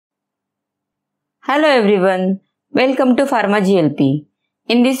Hello everyone, welcome to Pharma GLP.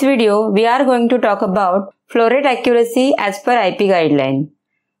 In this video, we are going to talk about flow rate accuracy as per IP guideline.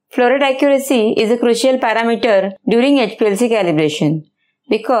 Flow rate accuracy is a crucial parameter during HPLC calibration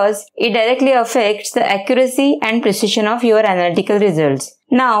because it directly affects the accuracy and precision of your analytical results.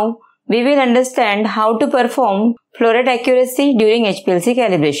 Now, we will understand how to perform flow rate accuracy during HPLC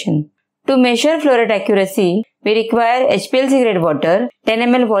calibration. To measure flow rate accuracy, we require HPLC grade water, 10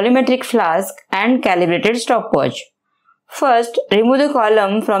 ml volumetric flask and calibrated stopwatch. First, remove the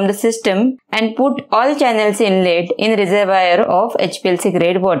column from the system and put all channels inlet in reservoir of HPLC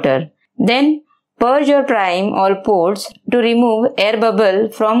grade water. Then, purge or prime all ports to remove air bubble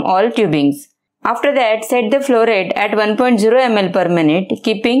from all tubings. After that, set the flow rate at 1.0 ml per minute,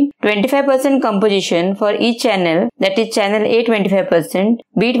 keeping 25% composition for each channel, that is channel A 25%,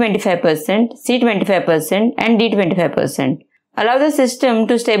 B 25%, C 25% and D 25%. Allow the system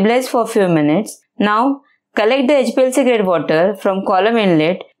to stabilize for a few minutes. Now, collect the HPLC grade water from column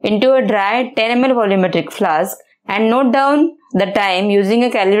inlet into a dry 10 ml volumetric flask and note down the time using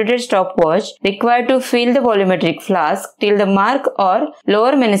a calibrated stopwatch required to fill the volumetric flask till the mark or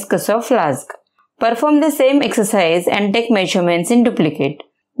lower meniscus of flask. Perform the same exercise and take measurements in duplicate.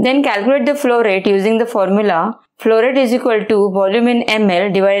 Then calculate the flow rate using the formula flow rate is equal to volume in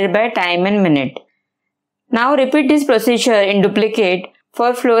ml divided by time in minute. Now repeat this procedure in duplicate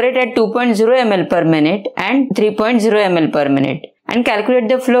for flow rate at 2.0 ml per minute and 3.0 ml per minute and calculate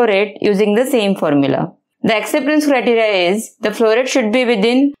the flow rate using the same formula. The acceptance criteria is the flow rate should be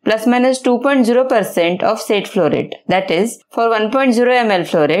within plus minus 2.0% of set flow rate. That is, for 1.0 ml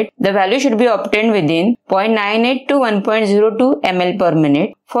flow rate, the value should be obtained within 0.98 to 1.02 ml per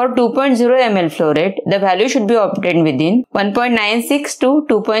minute. For 2.0 ml flow rate, the value should be obtained within 1.96 to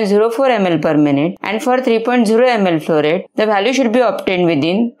 2.04 ml per minute. And for 3.0 ml flow rate, the value should be obtained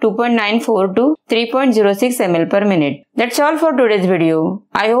within 2.94 to 3.06 ml per minute. That's all for today's video.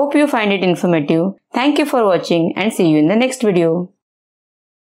 I hope you find it informative. Thank you for watching and see you in the next video.